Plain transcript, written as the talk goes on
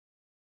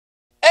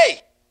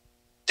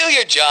Do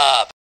your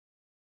job.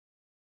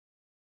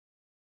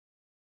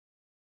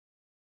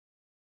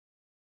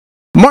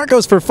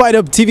 Marcos for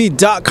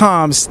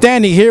FightUpTV.com,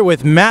 standing here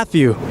with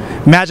Matthew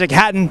Magic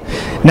Hatton.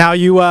 Now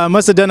you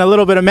must have done a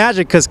little bit of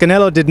magic because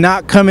Canelo did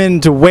not come in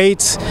to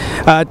weight.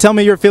 Tell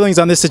me your feelings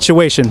on this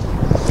situation.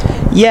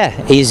 Yeah,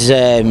 he's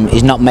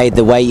not made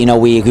the weight. You know,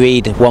 we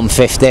agreed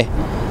 150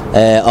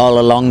 all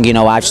along. You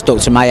know, I've stuck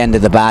to my end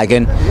of the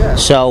bargain.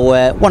 So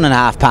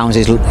 1.5 pounds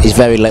is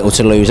very little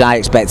to lose. I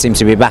expect him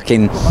to be back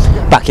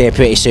here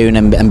pretty soon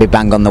and be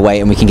bang on the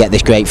weight, and we can get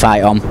this great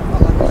fight on.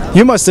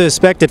 You must have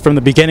expected from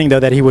the beginning, though,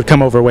 that he would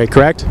come overweight,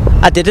 correct?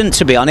 I didn't,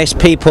 to be honest.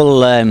 People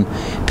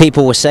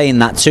were saying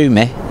that to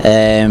me,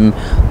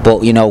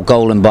 but you know,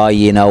 Golden Boy,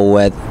 you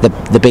know,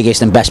 the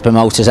biggest and best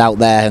promoters out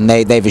there, and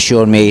they've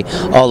assured me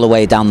all the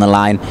way down the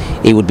line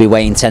he would be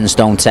weighing 10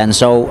 stone 10.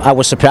 So I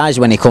was surprised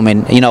when he come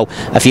in. You know,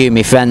 a few of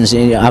my friends,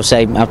 I'll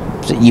say,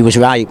 you was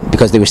right,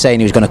 because they were saying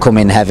he was going to come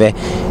in heavy.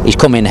 He's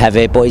come in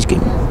heavy, but he's got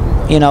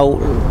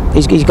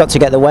to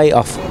get the weight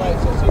off.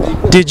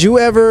 Did you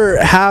ever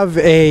have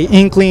a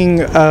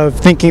inkling of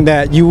thinking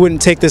that you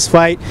wouldn't take this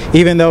fight,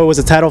 even though it was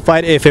a title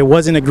fight, if it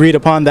wasn't agreed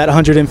upon that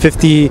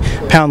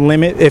 150-pound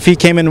limit? If he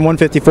came in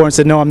 154 and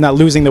said, no, I'm not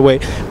losing the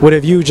weight, would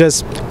have you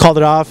just called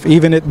it off,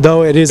 even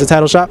though it is a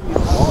title shot?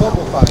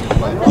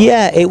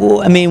 Yeah,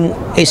 I mean,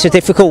 it's a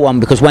difficult one,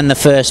 because when the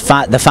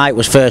fight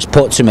was first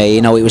put to me,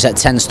 you know, it was at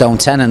 10 stone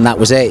 10, and that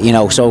was it. You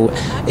know, so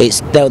it's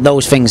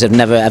those things I've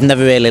never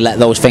really let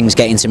those things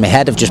get into my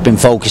head. I've just been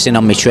focusing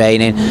on my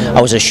training.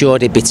 I was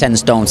assured it'd be 10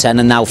 stone 10,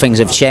 and now things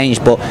have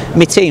changed. But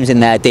my team's in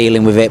there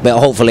dealing with it. But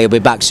hopefully he'll be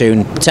back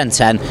soon,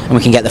 10-10, and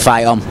we can get the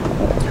fight on.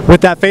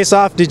 With that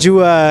face-off, did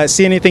you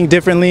see anything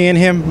differently in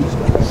him?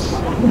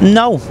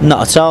 No,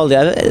 not at all.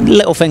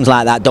 Little things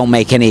like that don't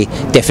make any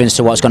difference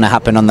to what's going to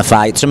happen on the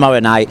fight. Tomorrow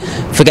night,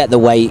 forget the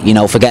weight, you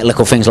know, forget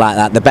little things like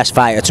that. The best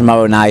fighter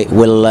tomorrow night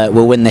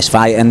will win this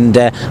fight, and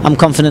I'm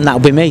confident that'll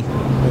be me.